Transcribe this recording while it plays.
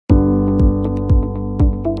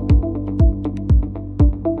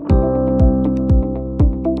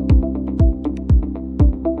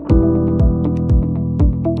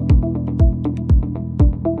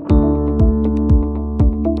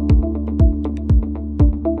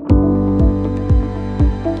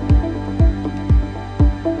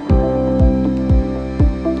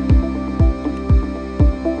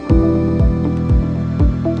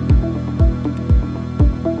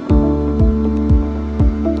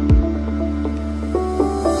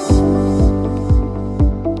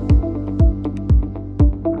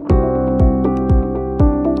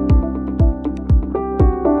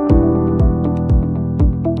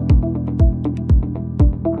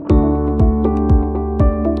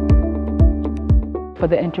For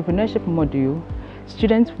the entrepreneurship module,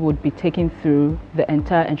 students would be taken through the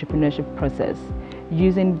entire entrepreneurship process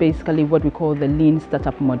using basically what we call the Lean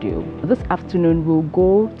Startup module. This afternoon we'll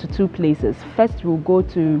go to two places. First, we'll go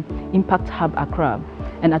to Impact Hub Accra,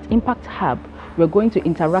 and at Impact Hub we're going to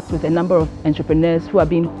interact with a number of entrepreneurs who are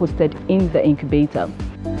being hosted in the incubator.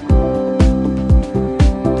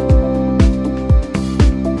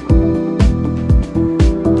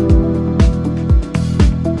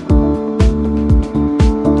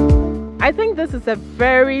 I think this is a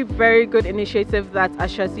very, very good initiative that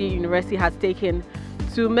Ashesi University has taken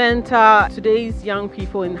to mentor today's young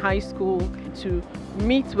people in high school, to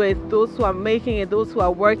meet with those who are making it, those who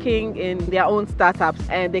are working in their own startups,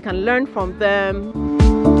 and they can learn from them.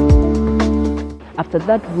 After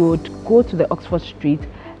that, we would go to the Oxford Street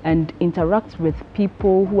and interact with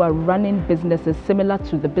people who are running businesses similar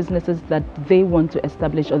to the businesses that they want to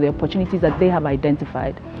establish or the opportunities that they have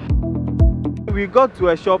identified. We got to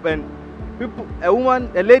a shop and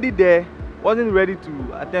a lady there wasn't ready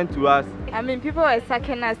to attend to us. I mean, people were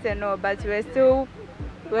sacking us and all, but we're still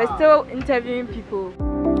interviewing people.